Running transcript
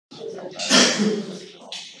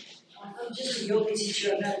I'm just a yoga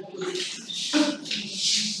teacher, I'm not a guru. So,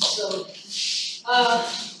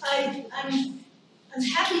 I'm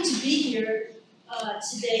happy to be here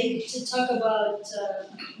today to talk about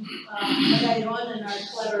Ion and our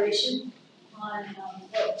collaboration on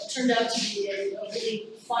what turned out to be a really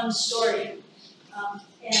fun story.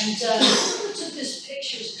 And whoever took this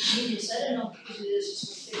picture is genius. I don't know who it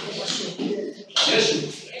is.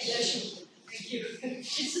 Yes, thank you.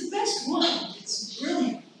 It's the best one. It's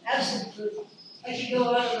brilliant. Absolutely brilliant. I could go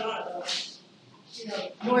on and on about,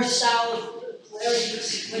 north, south, whatever it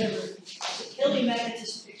is, whatever. It's a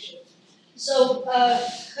paleomagnetist picture. So,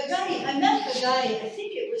 Hagai, I met Hagai, I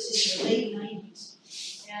think it was in the late 90s.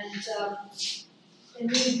 And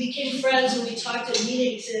we became friends and we talked at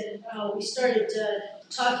meetings and we started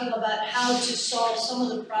talking about how to solve some of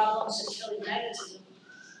the problems in paleomagnetism.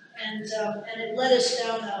 And it led us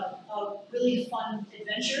down a really fun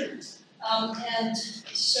adventure. And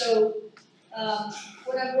so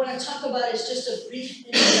what I want to talk about is just a brief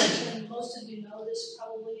introduction. Most of you know this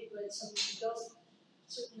probably, but some of you don't.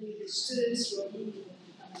 Certainly the students who are leading.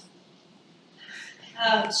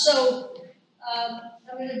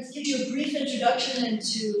 I'm going to give you a brief introduction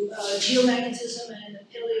into geomagnetism and the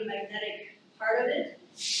paleomagnetic part of it,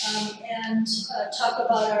 and talk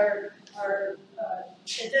about our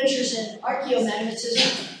adventures in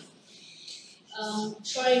archaeomagnetism,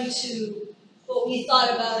 trying to, what we thought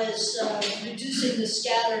about as reducing the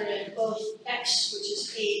scatter in both X, which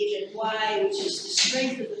is age, and Y, which is the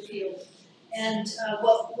strength of the field, and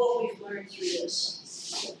what we've learned through this.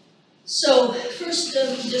 So first,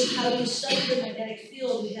 just how you study the magnetic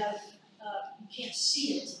field, we have, you can't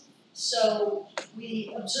see it. So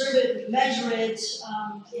we observe it, we measure it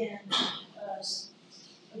in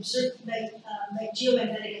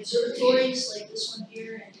geomagnetic observatories, like this one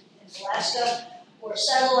here in Alaska, or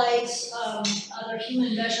satellites, other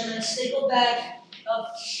human measurements. They go back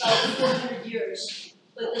about 400 years,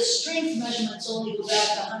 but the strength measurements only go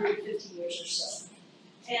back 150 years or so.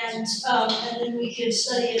 And then we can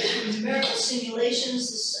study it through numerical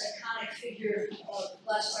simulations, this iconic figure of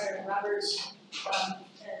Glassfire and Roberts,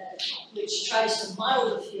 which tries to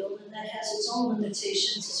model the field, and that has its own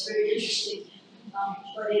limitations. It's very interesting,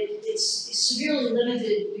 but it's severely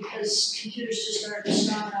limited because computers just aren't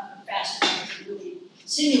strong enough and fast enough to really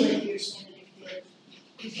simulate the Earth's magnetic field.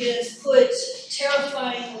 You can put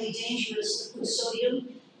terrifyingly dangerous liquid sodium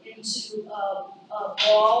into a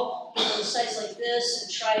ball a size like this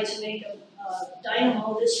and try to make a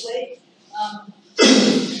dynamo this way.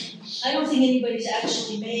 I don't think anybody's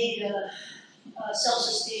actually made a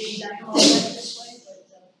self-sustaining dynamo like this way, but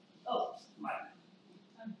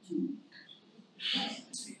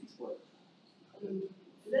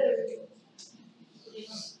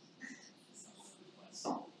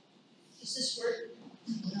Does this work?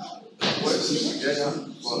 No.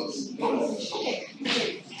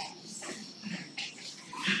 Okay.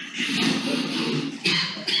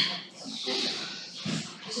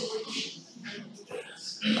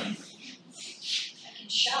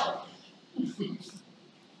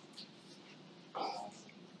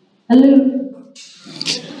 Hello.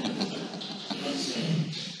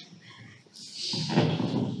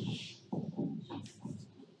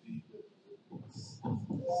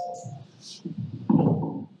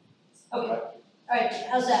 Okay. All right.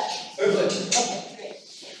 How's that? Perfect. Okay. Great.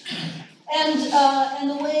 And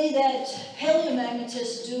the way that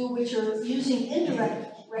paleomagnetists do, which are using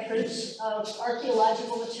indirect records of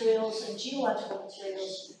archaeological materials and geological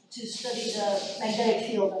materials to study the magnetic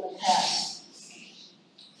field in the past.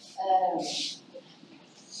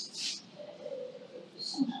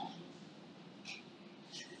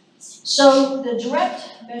 So the direct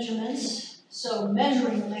measurements, so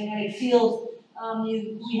measuring the magnetic field,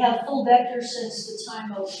 we have full vectors since the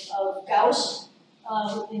time of Gauss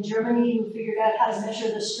in Germany, who figured out how to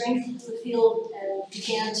measure the strength of the field and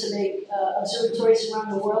began to make observatories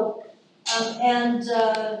around the world. And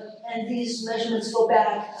these measurements go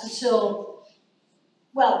back until,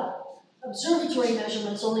 well, observatory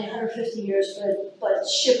measurements only 150 years, but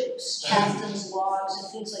ships, captains, logs, and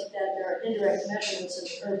things like that, there are indirect measurements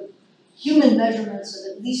or human measurements of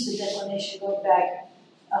at least the declination going back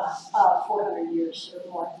 400 years or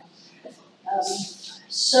more.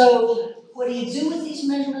 So what do you do with these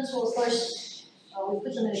measurements? Well, of course, we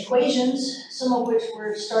put them in equations, some of which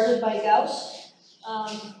were started by Gauss,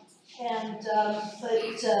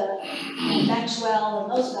 Maxwell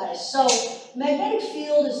and those guys. So magnetic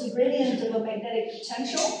field is the gradient of a magnetic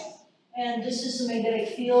potential, and this is the magnetic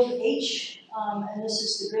field H, and this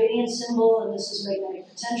is the gradient symbol, and this is magnetic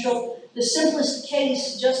potential. The simplest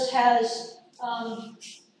case just has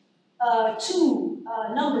two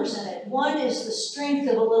numbers in it. One is the strength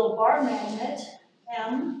of a little bar magnet,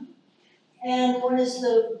 M, and one is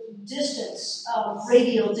the distance,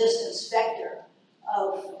 radial distance vector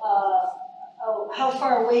of how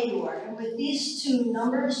far away you are. And with these two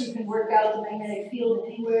numbers, you can work out the magnetic field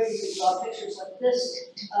anywhere. You can draw pictures like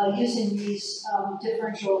this using these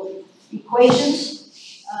differential equations.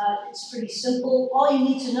 It's pretty simple. All you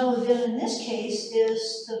need to know then in this case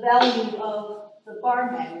is the value of the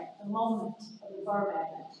bar magnet, the moment of the bar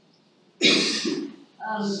magnet.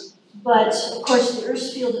 But of course, the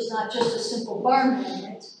Earth's field is not just a simple bar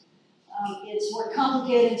magnet. It's more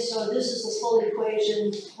complicated, so this is the full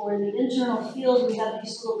equation. For the internal field, we have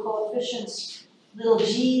these little coefficients, little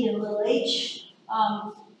g and little h,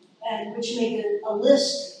 and which make a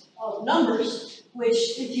list of numbers,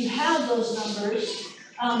 which if you have those numbers,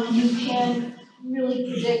 you can really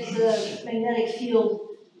predict the magnetic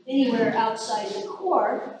field anywhere outside the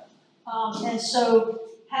core. And so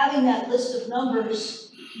having that list of numbers,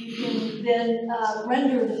 you can then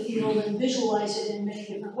render the field and visualize it in many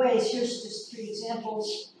different ways. Here's just three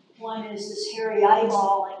examples. One is this hairy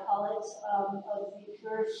eyeball, I call it, of the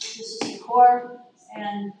Earth. This is the core,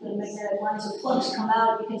 and the magnetic lines of flux come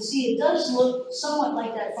out. You can see it does look somewhat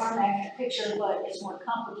like that bar magnet picture, but it's more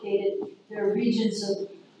complicated. There are regions of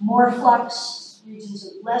more flux, regions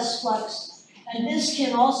of less flux, and this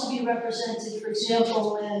can also be represented, for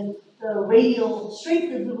example, in the radial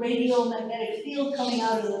strength of the radial magnetic field coming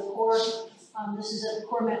out of the core. This is at the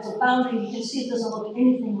core mantle boundary. You can see it doesn't look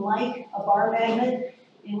anything like a bar magnet,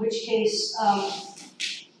 in which case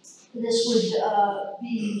this would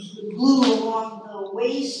be the blue along the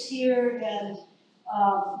waist here and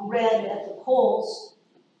red at the poles.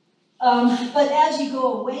 But as you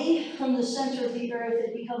go away from the center of the Earth,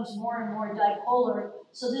 it becomes more and more dipolar.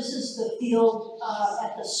 So this is the field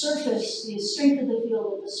at the surface, the strength of the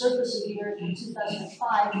field at the surface of the Earth in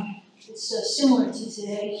 2005. It's similar to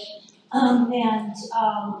today.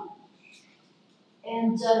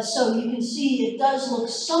 So you can see it does look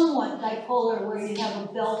somewhat dipolar, where you have a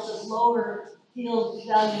belt of lower field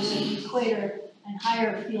values at the equator and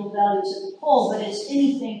higher field values at the pole. But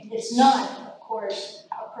it's not, of course,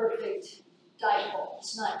 a perfect dipole.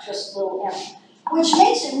 It's not just little m, which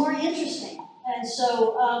makes it more interesting. And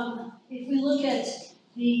so if we look at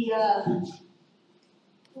the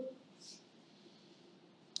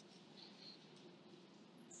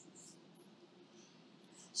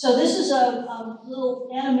so this is a little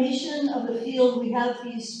animation of the field. We have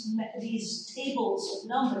these tables of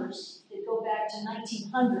numbers that go back to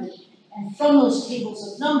 1900. And from those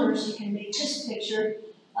tables of numbers, you can make this picture.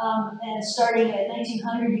 And starting at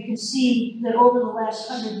 1900, you can see that over the last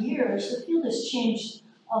 100 years, the field has changed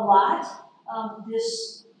a lot.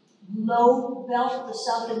 This low belt, the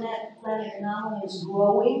South Atlantic anomaly, is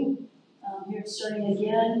growing. Here it's starting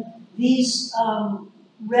again. These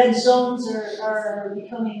red zones are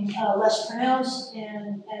becoming less pronounced,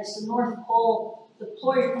 and as the North Pole, the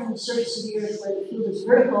point on the surface of the Earth where the field is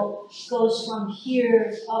vertical, goes from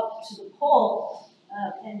here up to the pole,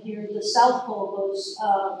 and here the South Pole goes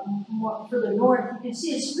more further north. You can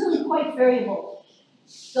see it's really quite variable.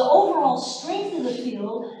 The overall strength of the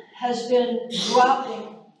field has been dropping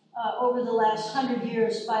over the last 100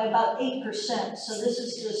 years by about 8%. So this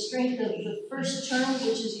is the strength of the first term,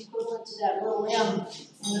 which is equivalent to that little m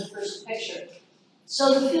in the first picture.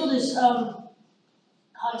 So the field is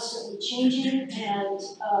constantly changing and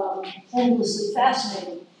endlessly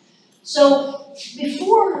fascinating. So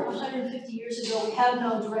before 150 years ago, we had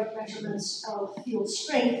no direct measurements of field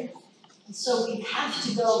strength, and so we have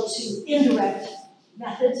to go to indirect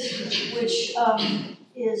methods, which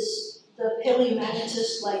is the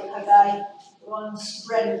paleomagnetist like Haggai runs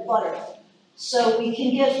bread and butter. So we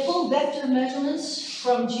can get full vector measurements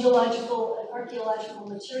from geological and archaeological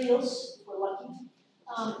materials, if we're lucky.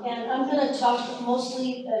 And I'm going to talk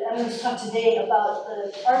today about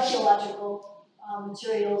the archaeological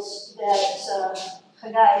materials that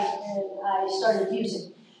Haggai and I started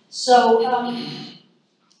using. So,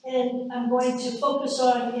 and I'm going to focus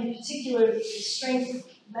on, in particular, the strength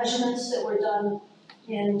measurements that were done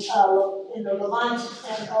in the Levant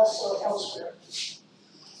and also elsewhere.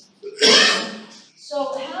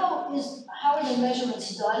 So how are the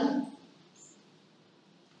measurements done?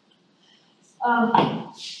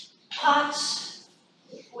 Pots,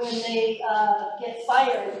 when they get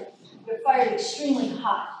fired, they're fired extremely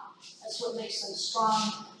hot. That's what makes them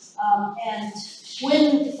strong. And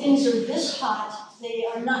when things are this hot, they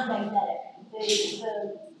are not magnetic.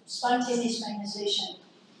 The spontaneous magnetization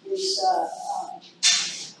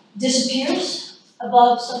disappears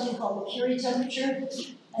above something called the Curie temperature.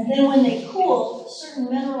 And then when they cool, certain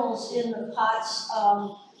minerals in the pots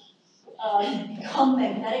become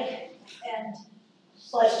magnetic,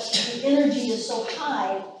 but the energy is so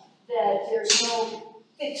high that there's no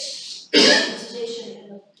fixed magnetization in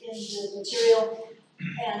the material,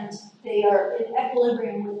 and they are in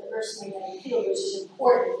equilibrium with the Earth's magnetic field, which is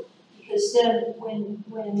important because then when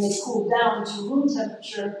they cool down to room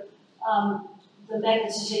temperature, the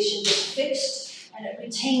magnetization is fixed and it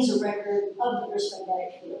retains a record of the Earth's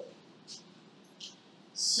magnetic field.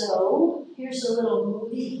 So here's a little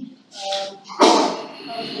movie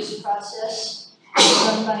of this process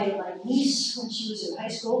done by my niece when she was in high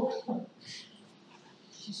school.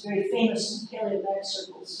 She's very famous in paleomag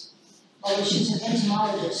circles, although she's an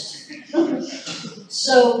entomologist.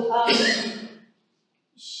 So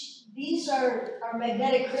these are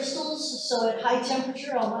magnetic crystals, so at high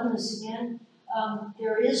temperature, I'll run this again,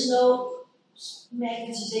 there is no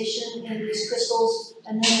magnetization in these crystals,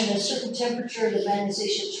 and then at a certain temperature, the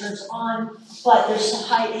magnetization turns on, but there's a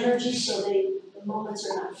high energy, so the moments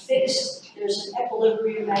are not fixed. There's an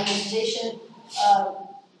equilibrium magnetization,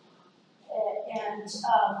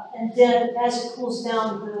 and then as it cools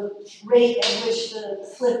down, the rate at which the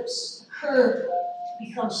flips occur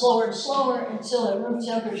becomes slower and slower until at room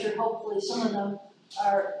temperature, hopefully some of them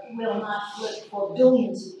will not flip for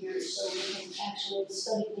billions of years, so we can actually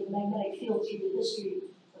study the magnetic field through the history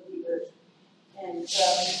of the Earth. And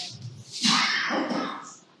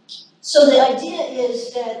so the idea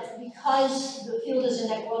is that because the field is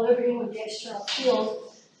in equilibrium with the external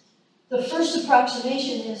field, the first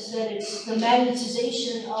approximation is that it's the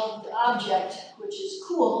magnetization of the object, which is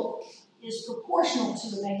cool, is proportional to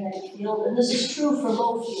the magnetic field, and this is true for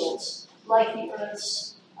low fields, like the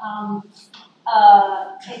Earth's,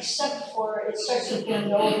 except for it starts to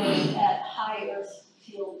bend over at high Earth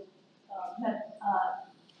field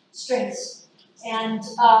strengths. And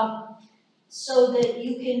so that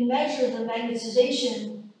you can measure the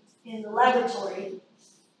magnetization in the laboratory,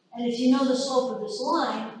 and if you know the slope of this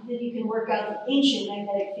line, then you can work out the ancient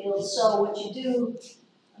magnetic field. So what you do,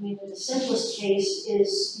 I mean, in the simplest case,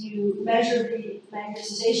 is you measure the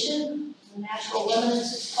magnetization, the natural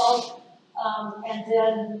luminance it's called, and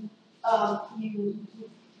then you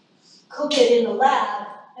cook it in the lab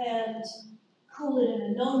and cool it in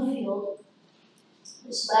a known field,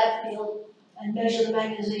 this lab field, and measure the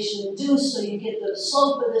magnetization induced, so you get the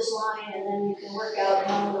slope of this line, and then you can work out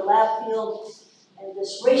the lab field, and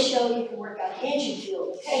this ratio, you can work out the ancient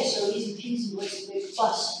field. Okay, so easy peasy, what's the big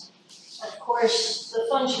fuss? Of course, the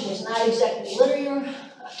function is not exactly linear.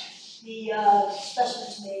 The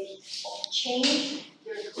specimens may change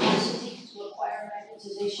their capacity to acquire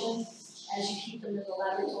magnetization as you keep them in the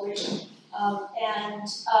laboratory. And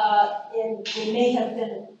they may have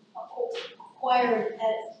been acquired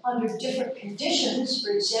under different conditions.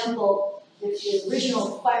 For example, if the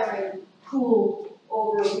original acquiring cooled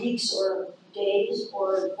over weeks or days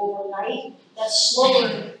or overnight, that's slower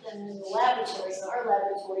than in the laboratory, in our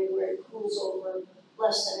laboratory, where it cools over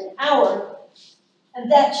less than an hour.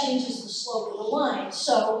 And that changes the slope of the line.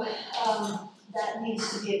 So that needs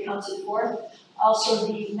to be accounted for. Also,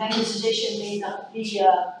 the magnetization may not be,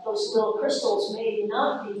 those little crystals may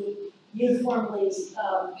not be uniformly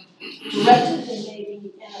directed. They may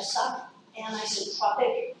be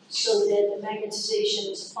anisotropic, so that the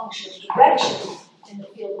magnetization is a function of direction in the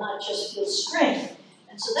field, not just field strength.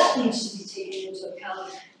 And so that needs to be taken into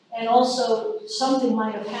account. And also, something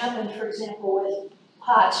might have happened, for example, with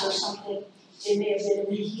pots or something. They may have been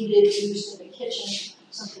reheated, used in the kitchen,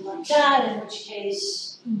 something like that, in which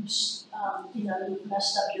case, oops, you've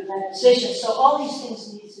messed up your magnetization. So all these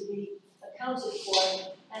things need to be accounted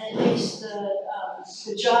for, and it makes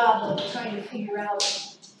the job of trying to figure out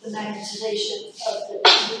the magnetization of the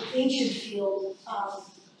ancient field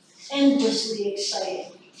endlessly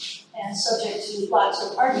exciting and subject to lots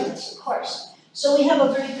of arguments, of course. So we have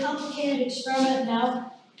a very complicated experiment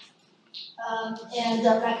now, and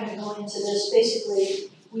I'm not going to go into this. Basically,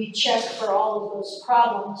 we check for all of those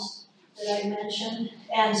problems that I mentioned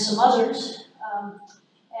and some others,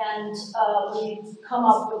 and we've come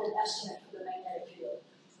up with an estimate for the magnetic field.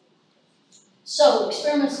 So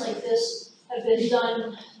experiments like this have been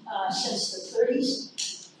done since the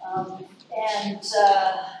 30s,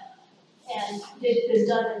 and they've been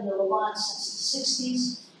done in the Levant since the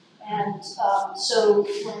 60s. And so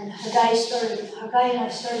when Haggai and I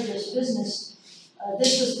started this business,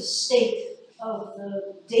 this was the state of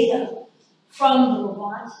the data from the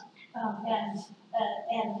Levant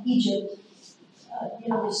and Egypt,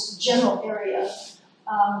 this general area.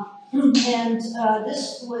 And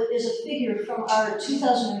this is a figure from our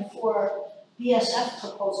 2004 BSF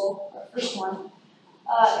proposal, our first one.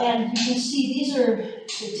 And you can see these are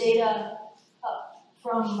the data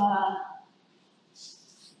from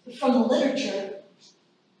the literature.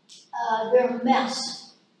 They're a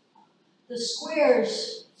mess. The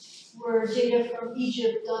squares were data from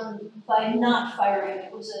Egypt done by not firing.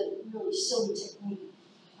 It was a really silly technique,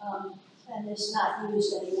 and is not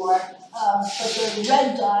used anymore. But the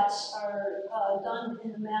red dots are done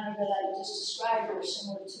in the manner that I just described, or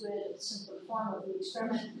similar to it, a simpler form of the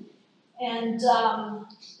experiment. And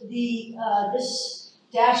this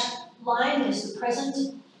dashed line is the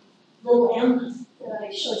present, little m, that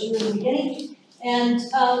I showed you in the beginning. And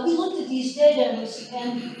we looked at these data,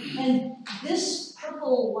 and this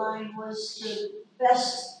purple line was the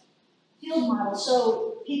best field model.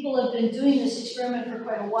 So people have been doing this experiment for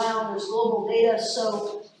quite a while. There's global data.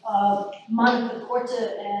 So Monica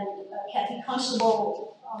Corta and Kathy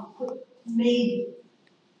Constable made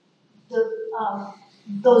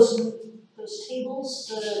those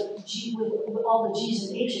tables with all the G's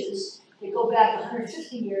and H's. They go back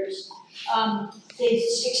 150 years. They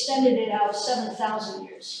extended it out 7,000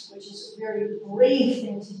 years, which is a very brave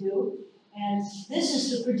thing to do. And this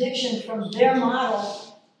is the prediction from their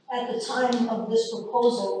model at the time of this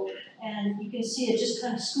proposal. And you can see it just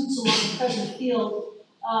kind of scoots along the present field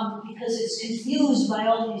because it's confused by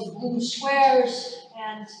all these blue squares.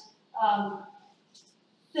 And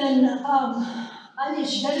then Anya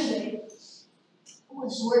Shvedeve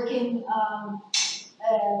was working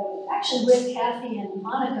actually with Kathy and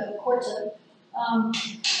Monica Corta,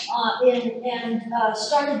 and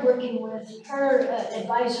started working with her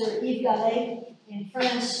advisor Yves Gallet in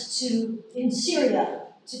France in Syria,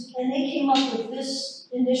 and they came up with this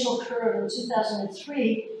initial curve in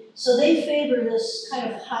 2003. So they favor this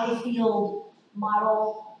kind of high field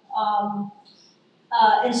model,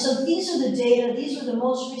 and so these are the data. These were the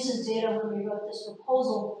most recent data when we wrote this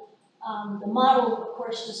proposal. The model, of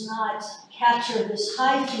course, does not capture this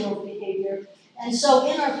high field behavior. And so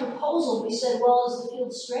in our proposal, we said, well, is the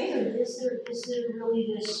field straight, or is there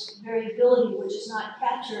really this variability which is not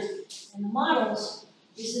captured in the models?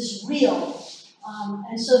 Is this real?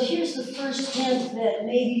 And so here's the first hint that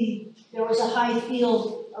maybe there was a high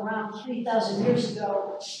field around 3,000 years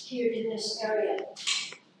ago here in this area.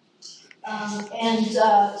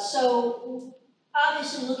 So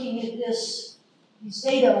obviously looking at these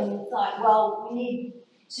data, we thought, well, we need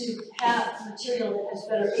to have material that has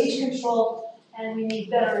better age control, and we need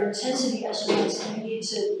better intensity estimates, and we need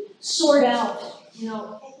to sort out,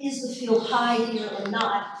 is the field high here or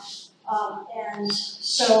not? And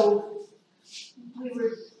so we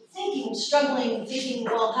were thinking,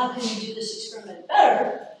 well, how can we do this experiment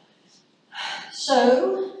better?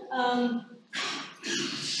 So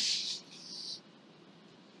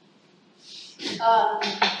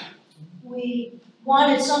we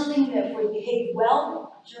wanted something that would behave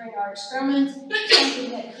well during our experiment,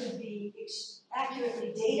 something that could be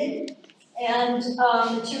accurately dated, and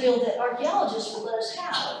material that archaeologists would let us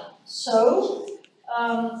have. So,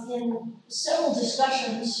 in several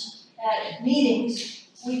discussions at meetings,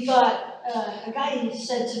 we thought, a guy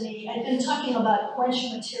said to me, I'd been talking about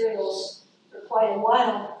quench materials for quite a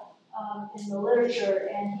while in the literature,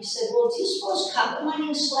 and he said, well, do you suppose copper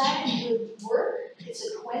mining slag would work? It's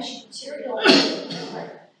a quench material.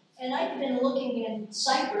 And I've been looking in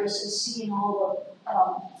Cyprus and seeing all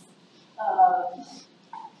the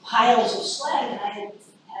piles of slag, and I had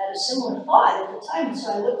a similar thought at the time.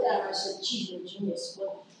 So I looked at it and I said, geez, you're a genius.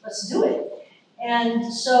 Well, let's do it.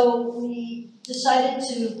 And so we decided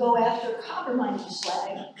to go after copper mining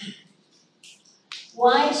slag.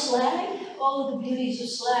 Why slag? Oh, the beauties of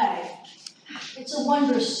slag. It's a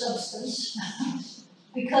wondrous substance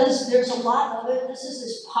because there's a lot of it. This is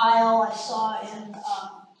this pile I saw in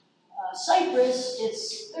Cyprus.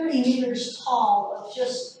 It's 30 meters tall of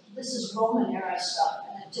this is Roman era stuff.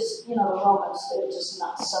 And it just, the Romans, they're just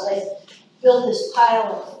nuts. So they built this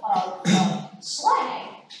pile of slag.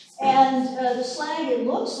 And the slag, it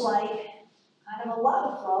looks like kind of a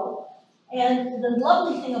lava flow. And the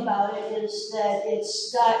lovely thing about it is that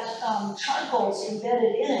it's got charcoals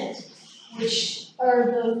embedded in it, which are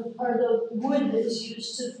the wood that is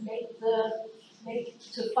used to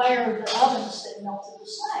fire the ovens that melted the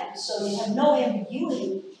slag. So you have no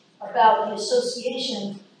ambiguity about the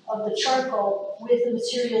association of the charcoal with the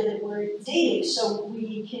material that we're dating. So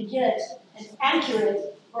we can get an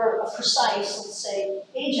accurate or a precise, let's say,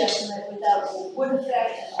 age estimate without the wood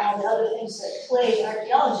effect and all the other things that plague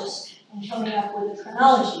archaeologists in coming up with a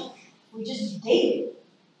chronology. We just date it.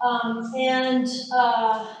 And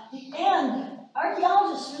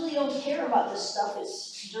archaeologists really don't care about this stuff.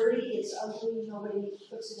 It's dirty, it's ugly, nobody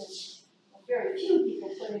puts it in very few people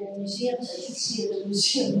put it in museums. I did see it in a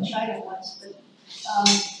museum in China once, but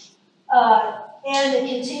and it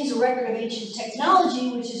contains a record of ancient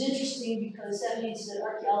technology, which is interesting because that means that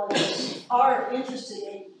archaeologists are interested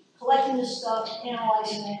in collecting this stuff,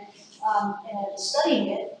 analyzing it, and studying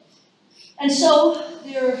it. And so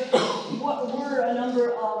there were a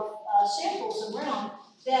number of samples around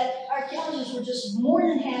that archaeologists were just more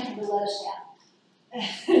than happy to let us have.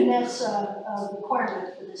 And that's a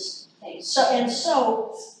requirement for this thing. So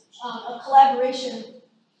a collaboration.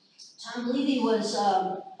 Tom Levy was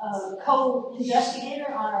a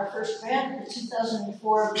co-investigator on our first grant, the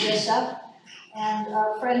 2004 BSF, and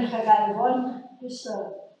our friend Haggai, who's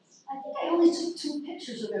I think I only took 2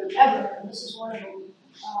 pictures of him ever, and this is one of them.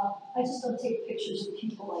 I just don't take pictures of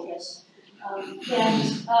people, I guess.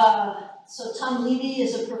 So Tom Levy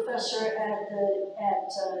is a professor at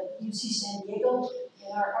UC San Diego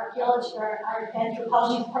in our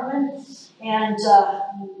anthropology department, and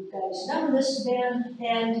you guys know this man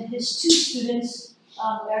and his 2 students,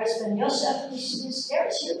 Eris Ben Yosef, is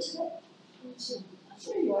Eris here today?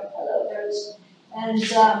 There you are. Hello, Eris. And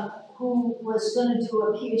who was going to do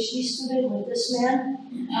a PhD student with this man,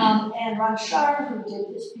 and Ron Shar, who did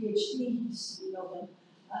his PhD, you know him.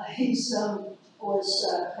 Was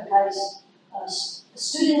Haggai's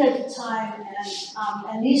student at the time,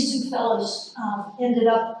 and these 2 fellows ended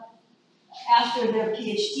up, after their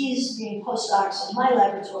PhDs, being postdocs in my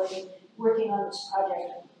laboratory, working on this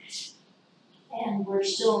project, and we're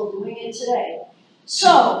still doing it today.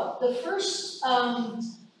 So the first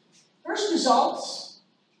results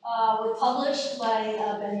were published by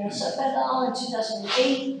Ben Yosef et al. In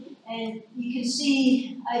 2008. And you can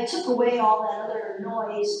see I took away all that other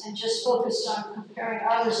noise and just focused on comparing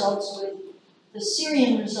our results with the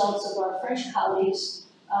Syrian results of our French colleagues,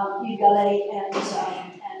 Yves and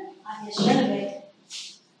Agnès Genevieve.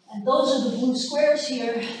 And those are the blue squares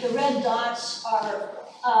here. The red dots are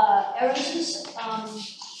Eris's.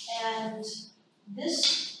 And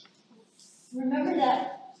this, remember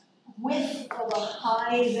that width of the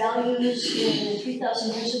high values in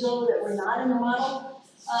 3,000 years ago that were not in the model?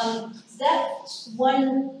 That's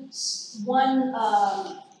one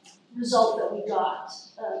result that we got.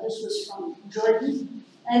 This was from Jordan.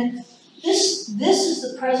 And this is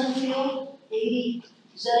the present field, 80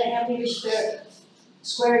 zettameters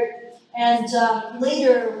squared. And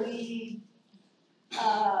later we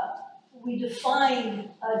defined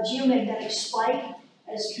a geomagnetic spike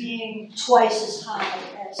as being twice as high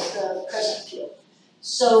as the present field.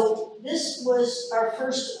 So this was our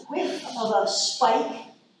first whiff of a spike,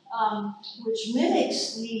 which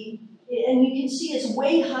mimics and you can see it's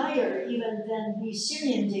way higher even than the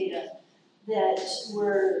Syrian data that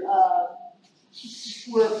were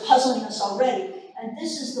puzzling us already. And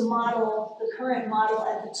this is the model, the current model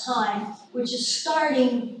at the time, which is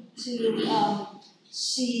starting to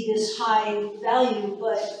see this high value,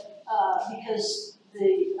 but because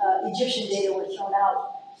the Egyptian data were thrown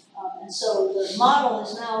out. And so the model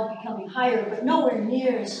is now becoming higher, but nowhere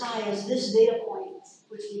near as high as this data point,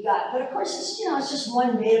 which we got. But of course, it's just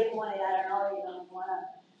one data point. I don't know, you don't want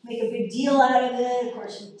to make a big deal out of it. Of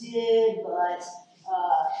course, we did, but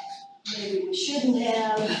maybe we shouldn't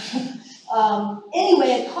have.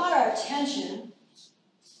 Anyway, it caught our attention,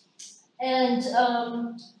 and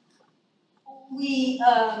we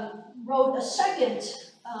wrote a second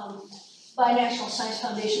Binational Science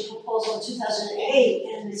Foundation proposal in 2008,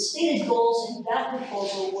 and the stated goals in that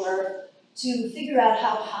proposal were to figure out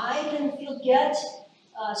how high can the field get.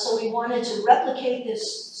 So we wanted to replicate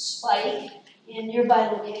this spike in nearby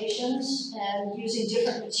locations and using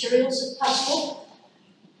different materials if possible.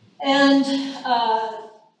 And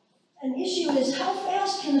an issue is how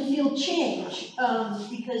fast can the field change?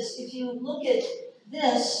 Because if you look at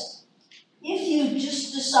this, if you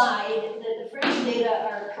just decide that the French data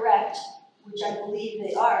are correct, which I believe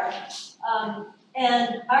they are,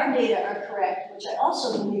 and our data are correct, which I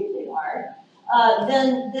also believe they are,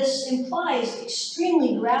 then this implies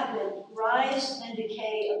extremely rapid rise and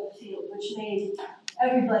decay of the field, which made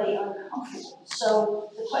everybody uncomfortable. So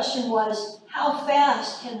the question was, how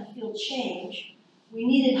fast can the field change? We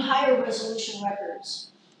needed higher resolution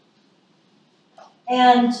records,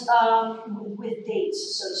 and with dates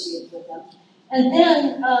associated with them. And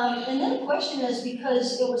then the question is,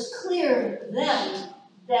 because it was clear then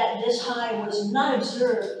that this high was not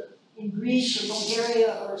observed in Greece or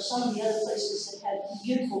Bulgaria or some of the other places that had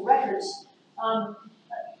beautiful records,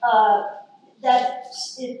 that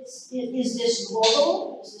is this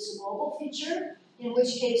global? Is this a global feature? In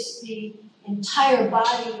which case the entire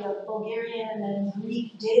body of Bulgarian and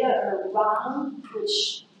Greek data are wrong,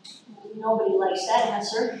 which nobody likes that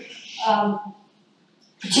answer.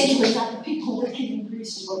 particularly not the people working in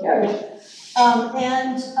Greece and Bulgaria,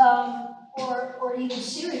 or even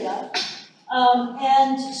Syria.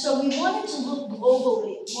 And so we wanted to look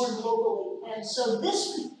globally, more globally. And so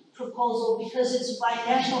this proposal, because it's by a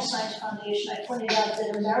National Science Foundation, I pointed out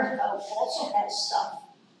that America also has stuff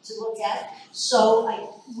to look at. So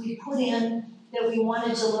we put in that we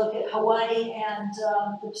wanted to look at Hawaii and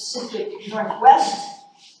the Pacific Northwest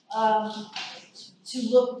to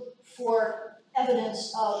look for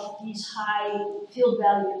evidence of these high field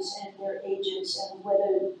values and their ages and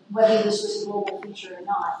whether this was a global feature or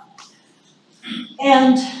not.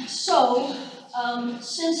 And so,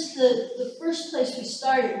 since the first place we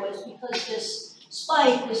started was because this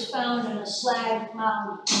spike was found in a slag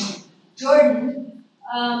mound in Jordan,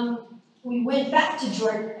 we went back to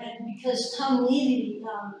Jordan, and because Tom Levy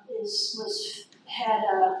had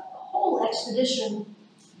a whole expedition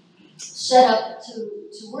set up to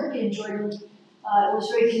work in Jordan, it was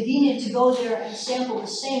very convenient to go there and sample the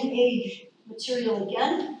same age material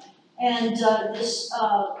again. And this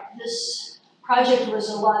project was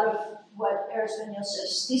a lot of what Erez Ben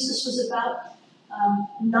Yosef's thesis was about,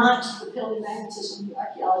 not the penalty magnetism, the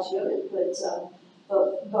archaeology of it,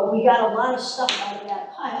 but we got a lot of stuff out of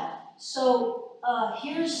that pile. So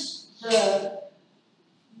here's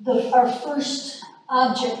our first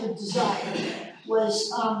object of design was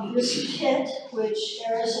this pit, which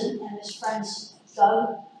Erez and his friends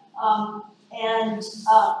dug. And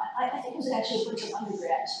I think it was actually a bunch of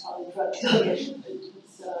undergrads probably dug it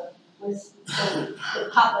with the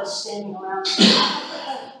papas standing around. Put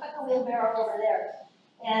the wheelbarrow over there.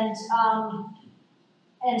 And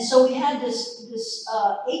so we had this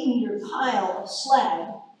 8-meter pile of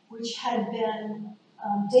slag, which had been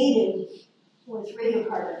dated with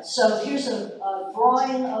radiocarbon. So here's a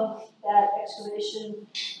drawing of that excavation.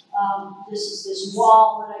 This is this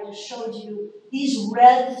wall that I just showed you. These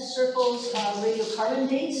red circles are radiocarbon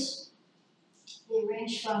dates. They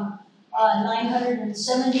range from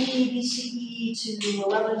 970 BCE to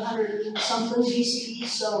 1100 and something BCE,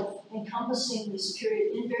 so encompassing this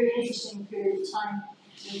period, a very interesting period of time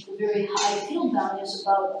with the very high field values,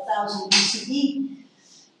 about 1000 BCE.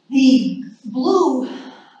 The blue,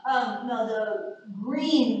 the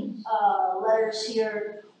green letters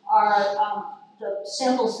here are the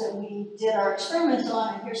samples that we did our experiments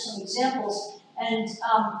on, and here's some examples. And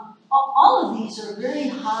all of these are very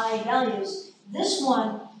high values. This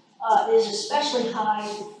one is especially high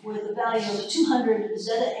with a value of 200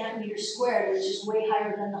 zeta amp-meter squared, which is way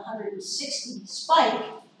higher than the 160 spike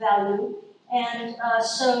value. And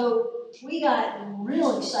so we got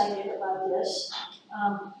real excited about this.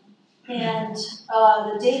 And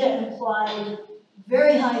the data implied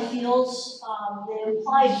very high fields. They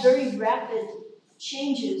implied very rapid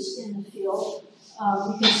changes in the field.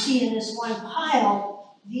 You can see in this one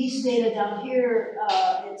pile, these data down here,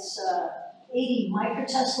 it's 80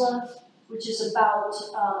 microtesla, which is about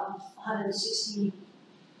 160,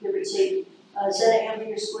 give or take, zeta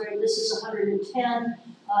amp-meter squared. This is 110.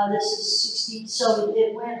 This is 60. So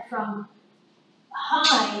it went from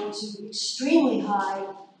high to extremely high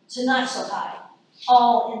to not so high,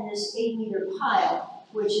 all in this 8-meter pile,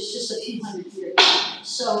 which is just a few hundred years.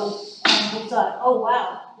 So we thought, oh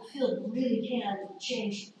wow, the field really can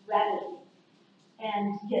change rapidly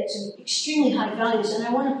and get to extremely high values. And I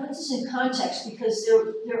want to put this in context because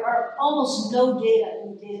there are almost no data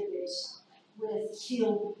in the database with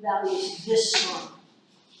field values this strong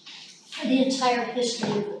for the entire history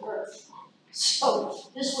of the Earth.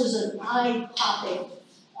 So this was an eye-popping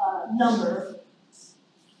number.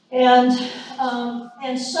 And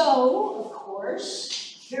so, of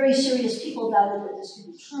course, very serious people doubted that this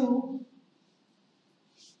could be true.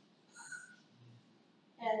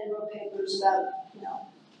 And they wrote papers about,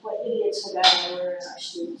 what idiots we were and our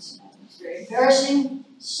students. And it was very embarrassing.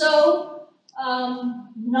 So,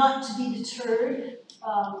 not to be deterred,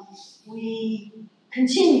 we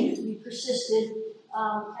continued, we persisted,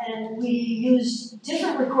 and we used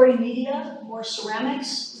different recording media, more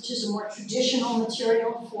ceramics, which is a more traditional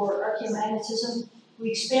material for archaeomagnetism. We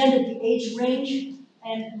expanded the age range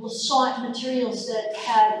and sought materials that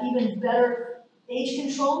had even better age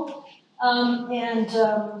control, and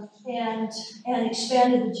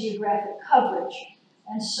expanded the geographic coverage.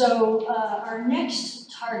 And so our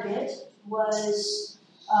next target was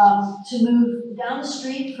to move down the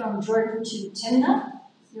street from Jordan to Timna,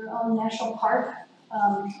 your own national park,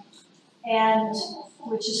 and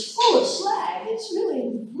which is full of slag. It's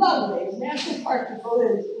really lovely. The national park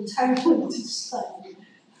devoted entirely to slag.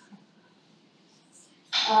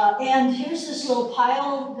 And here's this little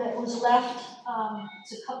pile that was left.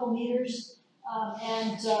 It's a couple meters.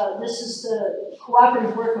 This is the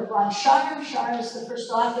cooperative work of Ron Shar. Shar is the first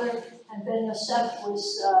author, and Ben Yosef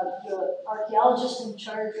was the archaeologist in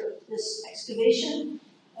charge of this excavation.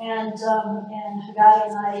 And Hagai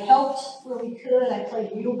and I helped where we could. I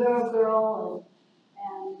played wheelbarrow girl,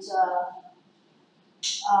 and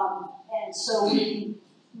so we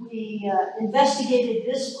investigated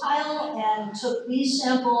this pile and took these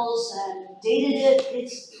samples and dated it.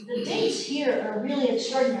 The dates here are really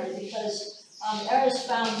extraordinary because Eris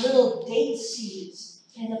found little date seeds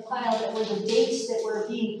in the pile that were the dates that were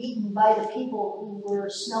being eaten by the people who were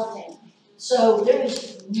smelting. So there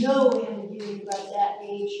is no ambiguity about that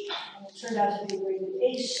age, and it turned out to be a very good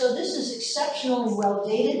age. So this is exceptionally well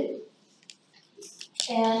dated,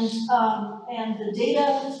 and the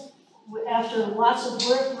data, after lots of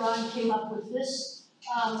work, Ron came up with this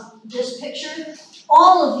picture.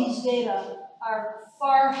 All of these data are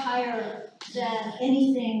far higher than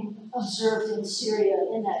anything observed in Syria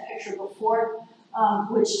in that picture before,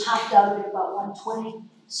 which topped out at about 120.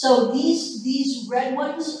 So these red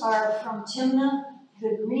ones are from Timna.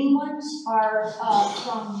 The green ones are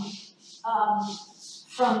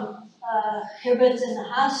from Hirbet and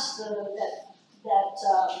Nahas,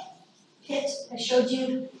 that pit I showed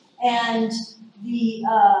you, and the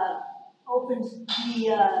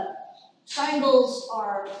triangles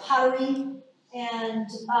are pottery, and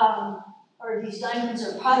or these diamonds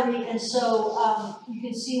are pottery, and so you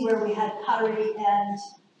can see where we had pottery and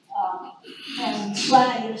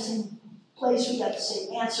slag in the same place. We got the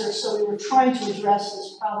same answer, so we were trying to address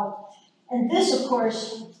this problem. And this, of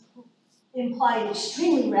course, implied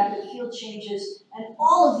extremely rapid field changes, and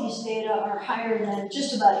all of these data are higher than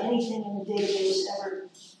just about anything in the database ever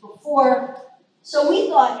before. So we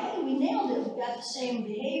thought, hey, we nailed it. We got the same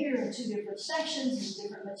behavior in two different sections and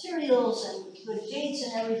different materials and good dates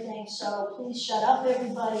and everything. So please shut up,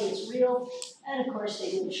 everybody. It's real. And of course, they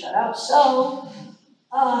didn't shut up. So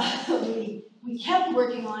we kept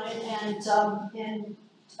working on it, and in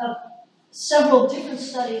several different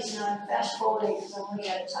studies, and I'm fast forwarding because I'm running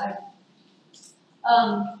out of time.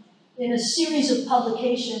 In a series of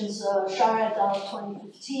publications, Shar et al.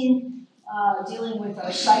 2015, dealing with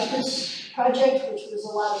our Cyprus project, which was a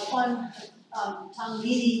lot of fun. Tom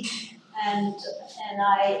Levy and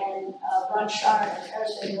I and Ron Shar and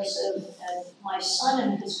Eris Ben Yosef and my son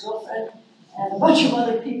and his girlfriend and a bunch of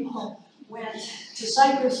other people went to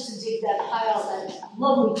Cyprus to dig that pile, that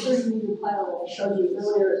lovely 30-meter pile that I showed you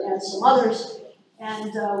earlier, and some others,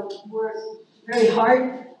 and worked very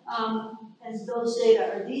hard. And those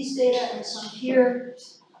data are these data, and some here.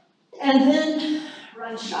 And then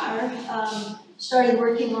Ron Shar started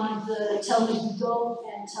working on the Tel Megiddo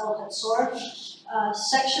and Tel Hatzor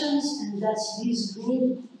sections, and that's these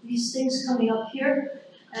things coming up here.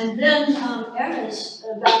 And then Eris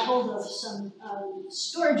got hold of some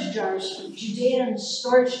storage jars, from Judean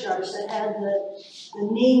storage jars that had the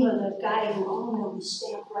name of the guy who owned them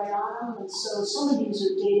stamped right on them. And so some of these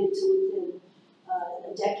are dated to within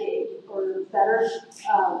a decade or better.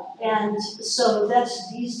 And so that's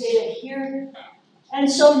these data here. And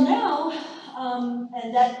so now,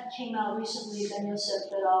 and that came out recently, Ben Yosef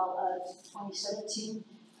et al. 2017.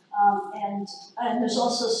 And there's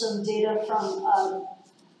also some data from,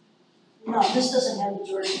 no, this doesn't have the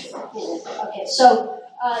Jordan data in it. Okay, so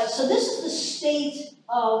this is the state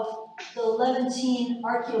of the Levantine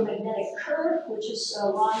archaeomagnetic curve, which is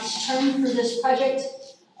Ron's term for this project.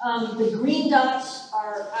 The green dots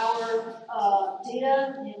are our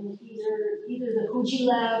data in either the Huji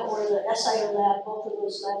lab or the SIO lab. Both of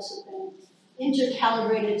those labs have been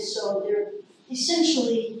intercalibrated, so they're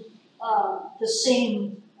essentially the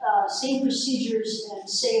same procedures and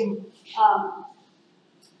same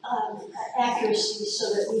accuracy,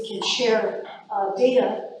 so that we can share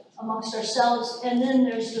data amongst ourselves. And then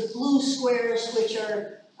there's the blue squares, which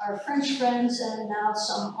are our French friends, and now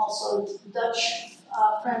some also Dutch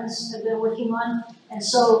friends have been working on. And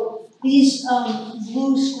so these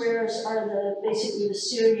blue squares are basically the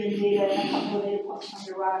Syrian data, and a couple of data points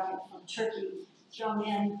from Iraq and from Turkey thrown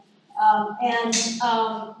in. And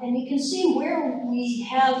you can see where we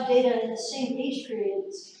have data in the same age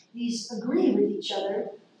periods. These agree with each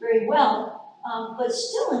other very well. But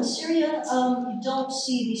still in Syria, you don't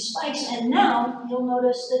see these spikes. And now you'll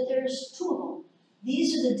notice that there's two of them.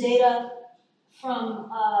 These are the data from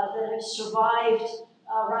that have survived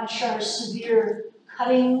Ron Shar's severe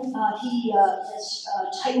cutting. He has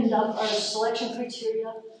tightened up our selection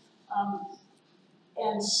criteria.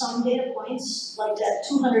 And some data points, like that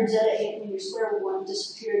 200 zeta 8 meter square one,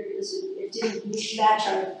 disappeared because it didn't match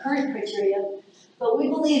our current criteria. But we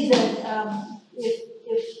believe that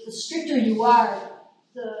if the stricter you are,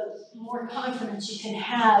 the more confidence you can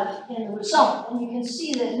have in the result. And you can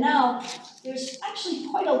see that now there's actually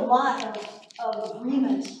quite a lot of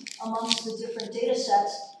agreement amongst the different data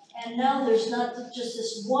sets. And now there's not just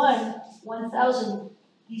this 1,000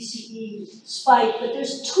 BCE spike, but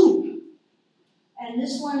there's 2. And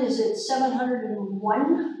this one is at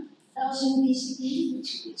 701,000 BCE,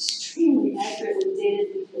 which is extremely accurately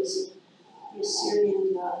dated because of the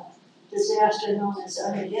Assyrian disaster known as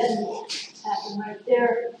Armageddon happened right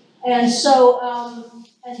there. And so,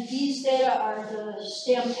 and these data are the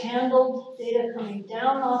stamp-handled data coming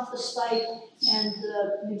down off the spike, and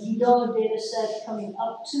the Megiddo data set coming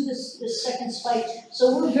up to this second spike.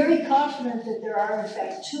 So we're very confident that there are, in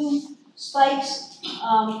fact, 2 spikes.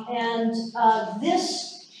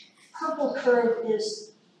 This purple curve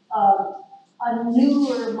is a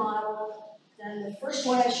newer model than the first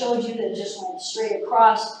one I showed you that just went straight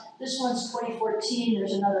across. This one's 2014.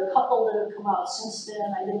 There's another couple that have come out since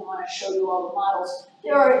then. I didn't want to show you all the models.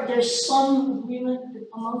 There's some agreement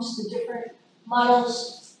amongst the different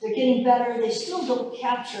models. They're getting better. They still don't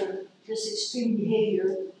capture this extreme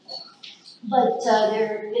behavior, but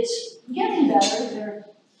it's getting better.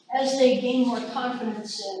 As they gain more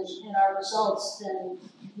confidence in our results, then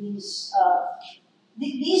these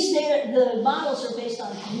data, the models are based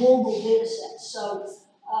on global data sets. So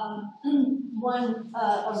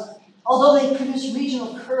although they produce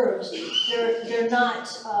regional curves, they're not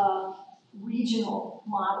regional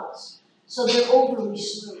models. So they're overly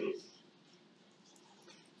smooth.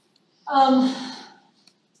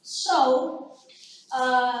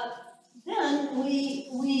 Then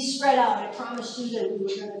we spread out. I promised you that we were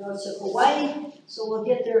going to go to Hawaii, so we'll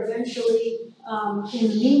get there eventually. In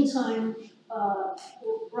the meantime,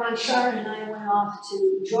 Ron Shar and I went off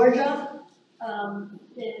to Georgia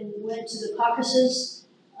and went to the Caucasus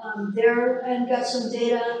there and got some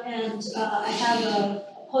data. And I have a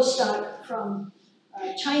postdoc from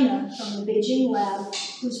China, from the Beijing lab,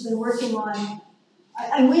 who's been working on.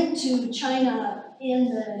 I went to China in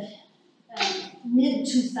the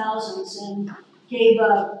mid-2000s and gave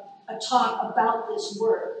a talk about this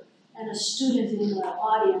work. And a student in the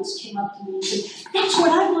audience came up to me and said, "That's what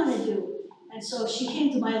I want to do." And so she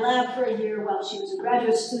came to my lab for a year while she was a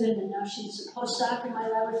graduate student, and now she's a postdoc in my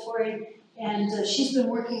laboratory. And she's been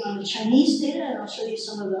working on the Chinese data, and I'll show you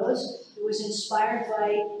some of those. It was inspired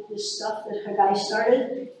by this stuff that Hagai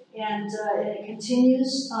started, and it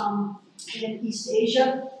continues in East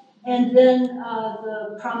Asia. And then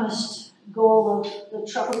the promised goal of the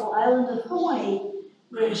tropical island of Hawaii,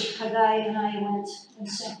 which Hagai and I went and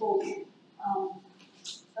sampled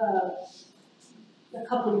a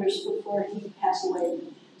couple years before he passed away.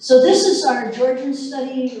 So this is our Georgian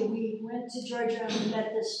study. We went to Georgia and we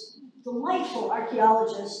met this delightful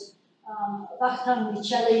archaeologist, Vakhtang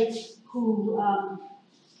Micheli, who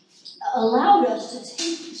allowed us to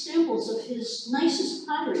take samples of his nicest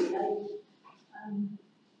pottery.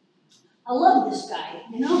 I love this guy,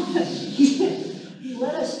 you know? He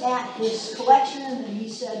let us at his collection, and he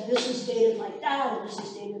said, this is dated like that, and this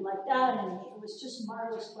is dated like that, and it was just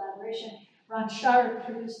marvelous collaboration. Ron Shar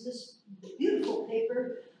produced this beautiful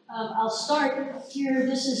paper. I'll start here.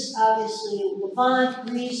 This is obviously Levant,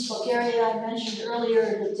 Greece, Bulgaria, I mentioned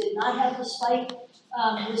earlier, that did not have the spike.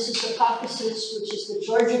 This is the Caucasus, which is the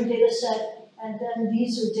Georgian data set, and then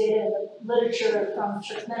these are data literature from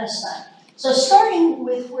Turkmenistan. So starting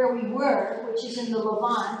with where we were, which is in the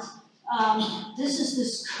Levant, this is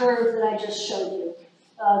this curve that I just showed you.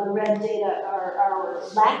 The red data are our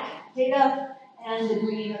LAC data, and the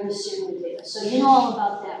green are the Syrian data. So you know all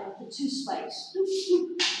about that with the 2 spikes.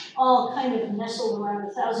 All kind of nestled around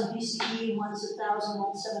 1,000 BCE, one's 1,000,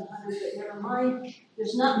 one's 700, but never mind.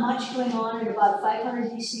 There's not much going on at about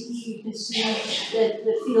 500 BCE. You can see that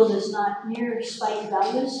the field is not near spike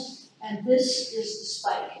values, and this is the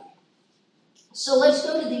spike. So let's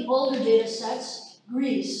go to the older data sets.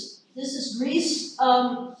 Greece. This is Greece.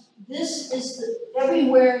 This is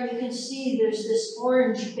everywhere you can see there's this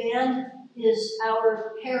orange band is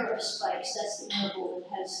our pair of spikes. That's the interval that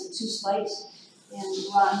has the 2 spikes in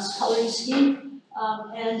Ron's coloring scheme.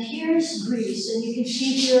 And here's Greece. And you can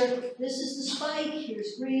see here, this is the spike.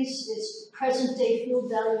 Here's Greece. Its present day field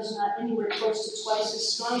value is not anywhere close to twice as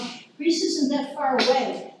strong. Greece isn't that far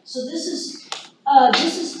away. So this is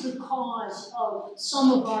the cause of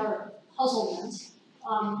some of our puzzlement,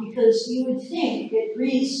 because you would think that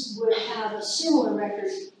Greece would have a similar record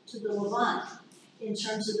to the Levant in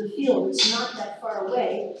terms of the field. It's not that far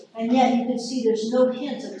away, and yet you can see there's no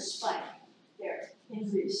hint of a spike there in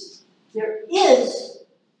Greece. There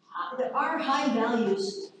are high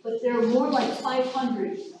values, but they're more like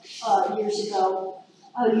 500 years ago,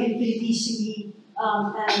 BCE,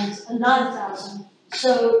 and not 1,000.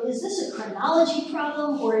 So is this a chronology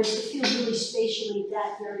problem, or is the field really spatially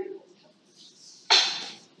that variable?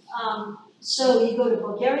 So you go to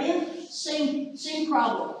Bulgaria, same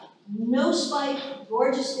problem. No spike,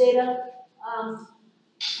 gorgeous data.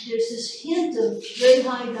 There's this hint of very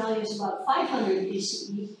high values, about 500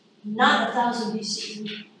 BCE, not 1,000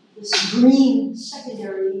 BCE. This green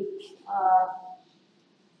secondary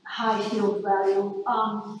high field value.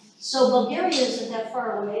 So Bulgaria isn't that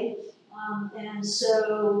far away, and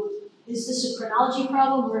so is this a chronology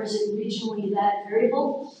problem, or is it regionally that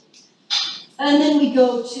variable? And then we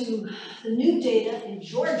go to the new data in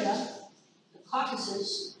Georgia, the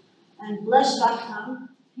Caucasus, and Blesbakam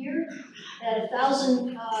here at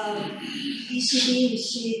 1,000 BCE. You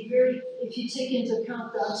see, if you take into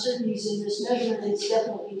account the uncertainties in this measurement, it's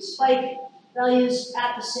definitely spike values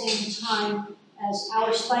at the same time as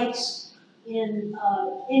our spikes in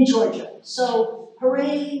Georgia. So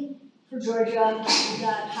hooray for Georgia! We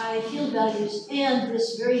got high field values and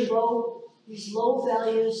this these low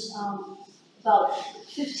values. About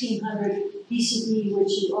 1,500 BCE,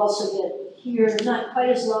 which you also get here, not quite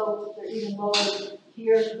as low, they're even lower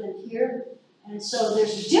here than here. And so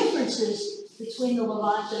there's differences between the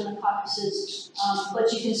Levant and the Caucasus,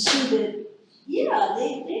 but you can see that, yeah,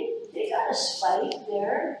 they got a spike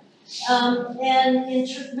there. And in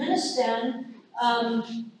Turkmenistan, no,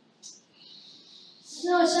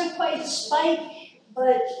 it's not quite a spike,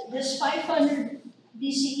 but this 500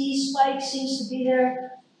 BCE spike seems to be there.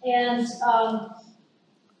 And so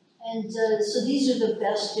these are the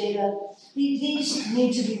best data. These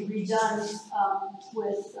need to be redone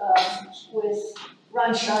with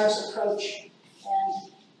Ron Shar's approach. And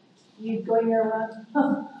you going there, Ron?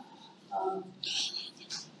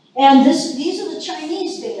 And these are the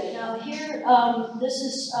Chinese data. Now here, this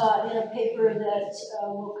is in a paper that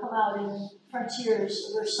will come out in Frontiers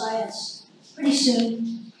of Earth Science pretty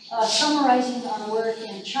soon, summarizing our work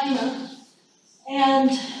in China. And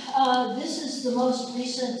this is the most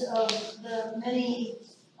recent of the many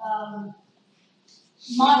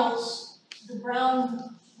models. The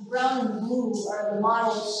brown and the blue are the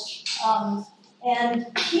models. And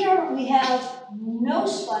here we have no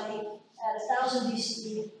spike at 1,000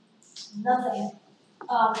 BCE, nothing.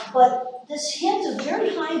 But this hint of very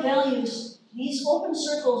high values, these open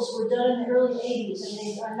circles were done in the early 80s, and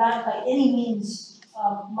they are not by any means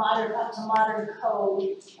up to modern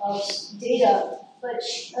code of data, but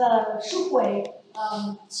Shuhui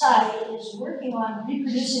Tsai is working on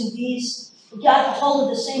reproducing these. We got a hold of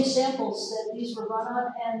the same samples that these were run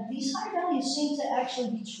on, and these high values seem to actually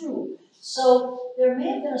be true. So there may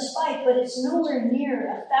have been a spike, but it's nowhere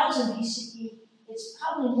near 1,000 BCE. It's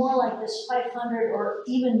probably more like this 500 or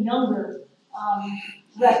even younger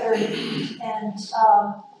record, and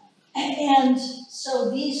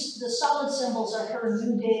so the solid symbols are her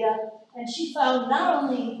new data, and she found not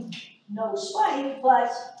only no spike,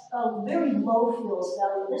 but a very low field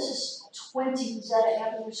value. This is 20 zeta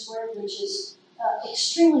ampere squared, which is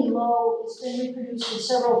extremely low. It's been reproduced in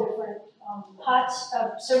several different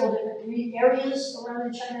several different areas around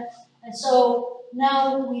in China, and so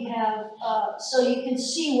now we have, so you can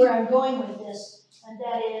see where I'm going with this, and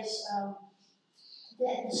that is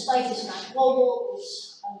that the spike is not global,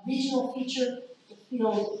 it's a regional feature. The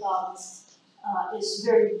field is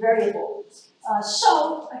very variable.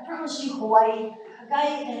 So I promised you Hawaii.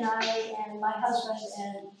 Hagai and I and my husband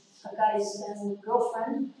and Hagai's then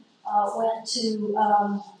girlfriend went to,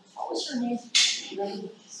 what was her name?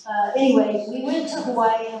 Anyway, we went to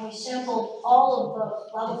Hawaii and we sampled all of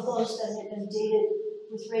the lava flows that had been dated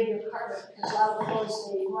with radiocarbon, because lava flows,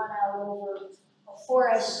 they run out over a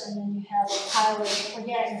forest, and then you have a pile of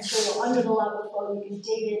organic material under the lava flow. You can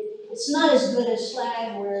date it. It's not as good as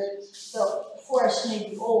slag, where the forest may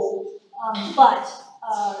be old, but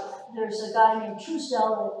there's a guy named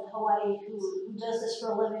Truesdell in Hawaii who does this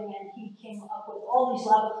for a living, and he came up with all these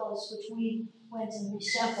lava flows, which we went and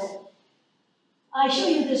resampled. I show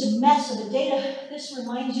you this mess of the data. This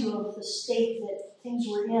reminds you of the state that things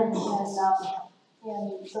were in the Levant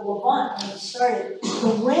when we started.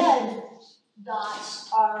 The red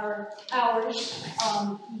dots are ours,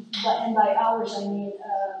 and by ours I mean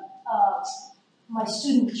my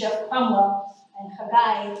student Jeff Cromwell and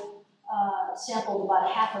Hagai sampled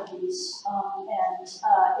about half of these, and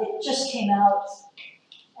it just came out.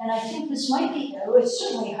 And I think this might be, it's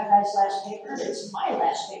certainly Hagai's last paper. It's my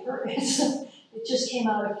last paper. It just came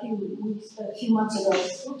out a few months ago.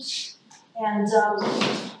 Oops. And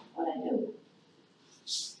what did I do?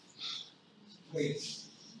 Wait.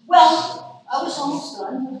 Well, I was almost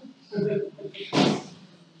done. I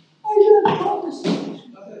did promise.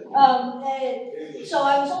 So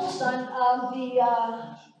I was almost done.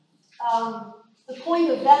 The point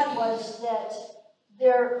of that was that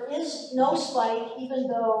there is no spike, even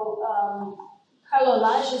though Carlo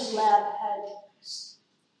Lage's lab had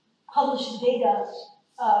published data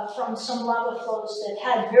from some lava flows that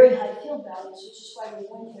had very high field values, which is why we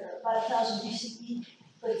went there, about 1,000 BCE.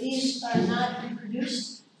 But these are not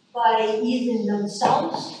reproduced by even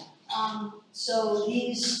themselves. So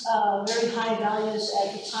these very high values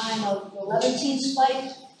at the time of the Levantine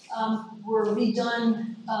spike were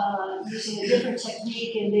redone using a different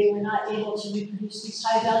technique, and they were not able to reproduce these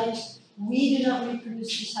high values. We do not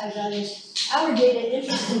reproduce these high values. Our data,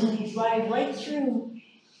 interestingly, drive right through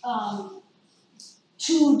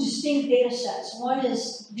two distinct data sets. One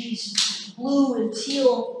is these blue and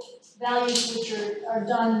teal values, which are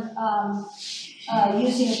done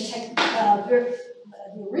using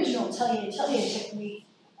the original Tellier technique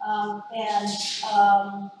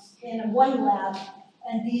in one lab.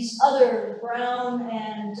 And these other brown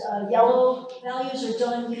and yellow values are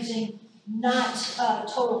done using not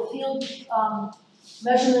total field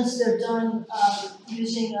measurements. They're done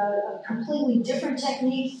using a completely different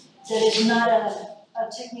technique that is not a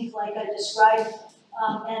technique like I described.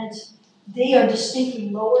 And they are distinctly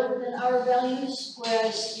lower than our values,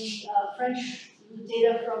 whereas the French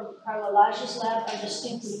data from Carlo Lage's lab are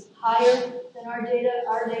distinctly higher than our data.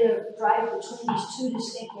 Our data drive between these two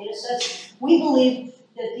distinct data sets. We believe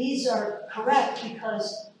that these are correct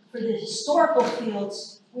because for the historical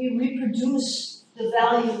fields, we reproduce the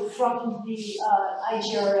value from the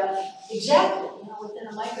IGRF exactly, within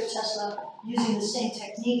a microtesla using the same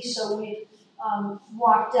technique. So we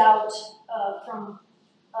walked out from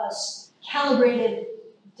a calibrated,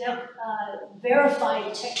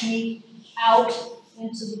 verified technique out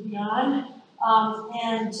into the beyond.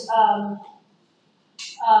 And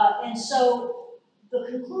so the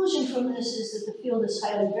conclusion from this is that the field is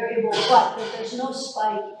highly variable, but that there's no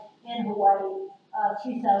spike in Hawaii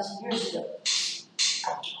 3,000 years ago.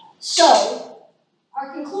 So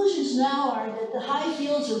our conclusions now are that the high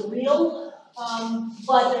fields are real,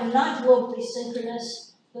 but they're not globally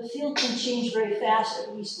synchronous. The field can change very fast,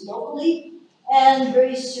 at least locally, and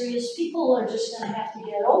very serious people are just going to have to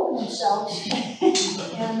get over themselves.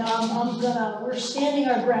 And we're standing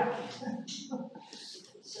our ground.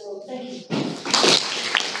 So thank you.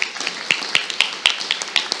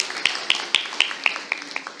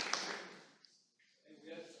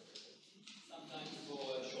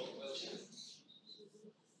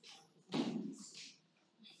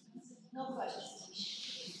 No questions.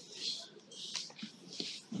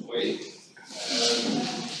 Wait.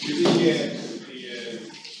 Do the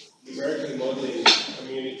numerical modeling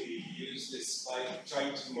community use this spike,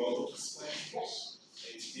 trying to model the spike? Yes.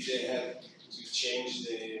 And did they have to change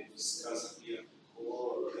the viscosity of the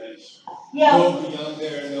core or go beyond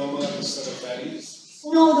their normal sort of values?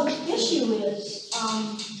 No, the issue is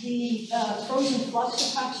the frozen flux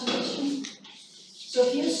approximation. So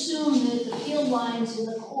if you assume that the field lines in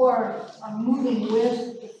the core are moving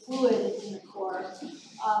with the fluid in the core,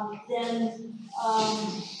 then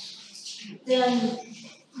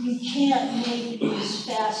you can't make these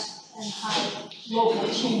fast and high local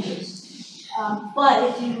changes. But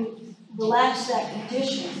if you relax that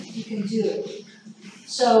condition, you can do it.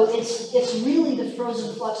 So it's really the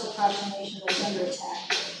frozen flux approximation that's under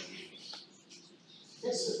attack.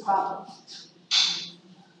 This is the problem.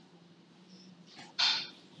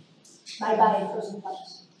 Bye-bye, frozen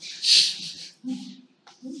flux.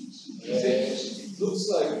 It looks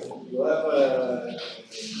like you have a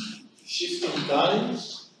shift in time.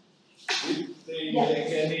 Did they make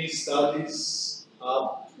any studies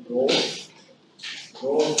up north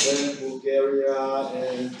than Bulgaria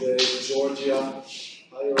and Georgia,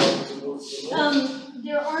 higher up towards the north?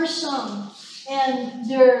 There are some, and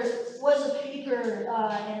there was a paper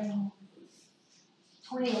in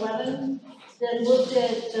 2011 that looked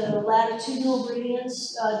at the latitudinal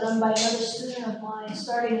gradients done by another student of mine,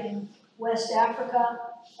 starting in West Africa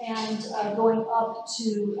and going up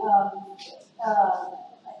to, I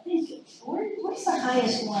think, what's the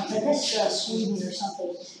highest one? I guess Sweden or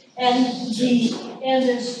something. And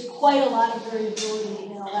there's quite a lot of variability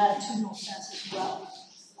in a latitudinal sense as well,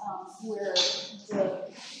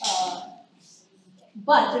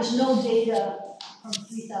 but there's no data from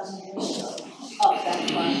 3,000 years ago up that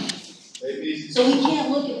far. So we can't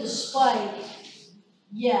look at the spike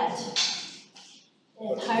yet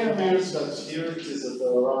at higher levels. But here it is at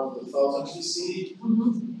around 1,000 BC.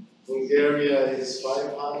 Bulgaria is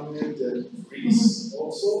 500 and Greece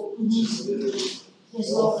also, which is a little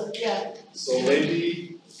lower. Yeah. So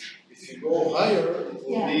maybe if you go higher, it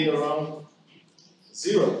will be around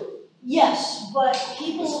Zero. Yes, but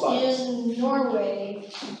people in Norway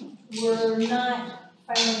were not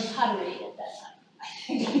finding pottery at that time. I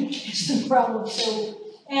think it's the problem. So,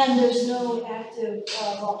 and there's no active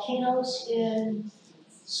volcanoes in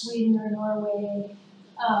Sweden or Norway,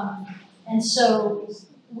 and so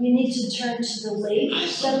we need to turn to the late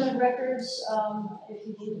sediment records. If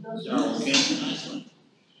you do those.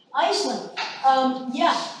 Iceland. Iceland,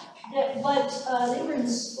 yeah, but they were in.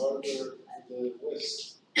 Farther to the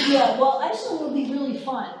west. Yeah, well, Iceland would be really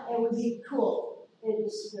fun. It would be cool. It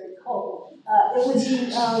is very cold. It would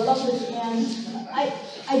be lovely, and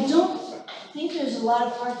I don't think there's a lot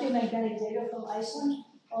of archaeomagnetic data from Iceland,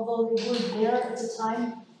 although they were there at the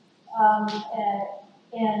time.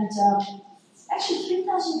 Actually,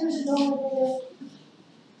 3,000 years ago,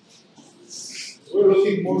 We're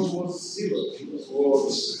looking more towards zero.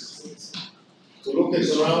 To look at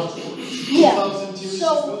around 2,000 years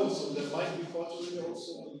ago, so there might be pottery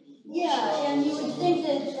also. yeah, and you would think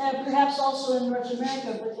that perhaps also in North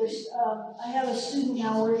America, but there's, I have a student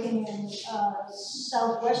now working in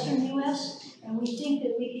southwestern U.S., and we think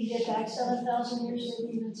that we can get back 7,000 years,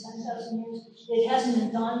 maybe even 10,000 years. It hasn't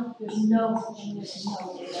been done. There's no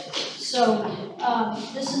data. So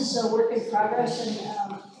this is a work in progress, and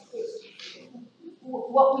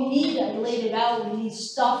what we need, I laid it out, we need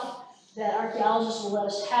stuff that archaeologists will let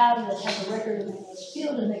us have that has a record of this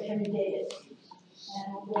field and that can be dated.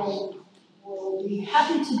 And we'll be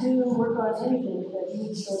happy to do work on anything that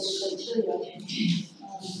meets those criteria.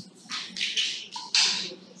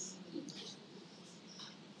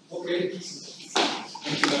 Okay,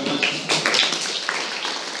 thank you very much.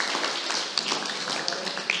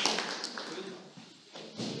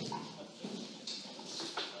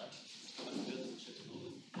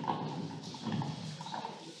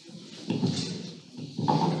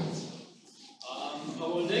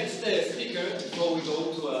 Our next speaker, before we go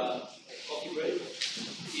to a coffee break,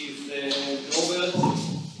 is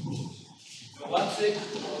Novacek,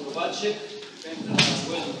 depends on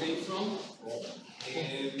where you came from.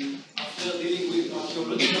 After dealing with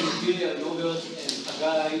archaeological material, Norbert and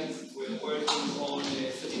Hagai were working on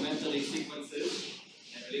sedimentary sequences.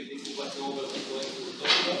 I believe this is what Norbert is going to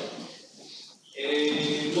talk about.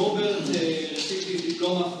 Norbert received his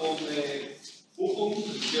diploma from Bochum,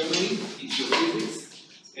 Germany, in geophysics,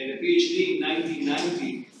 and a PhD in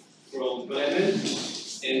 1990 from Bremen.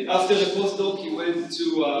 And after a postdoc, he went to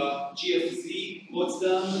GFC,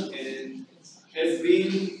 Potsdam, and has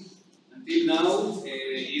been until now,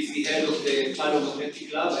 he's the head of the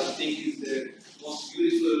Allomagnetic Lab. I think he's the most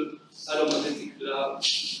beautiful Allomagnetic Lab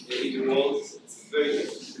in the world. It's very in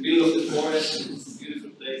the middle of the forest. It's a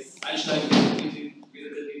beautiful place. Einstein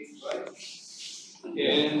visited it, right?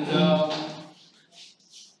 And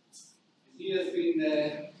he has been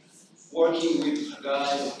working with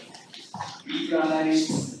three guys,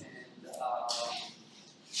 and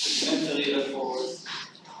sedimentary records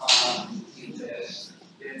in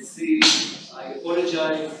the sea. I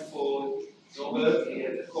apologize for Norbert. He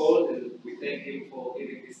had a cold, and we thank him for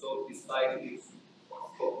giving this talk despite his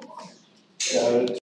cold.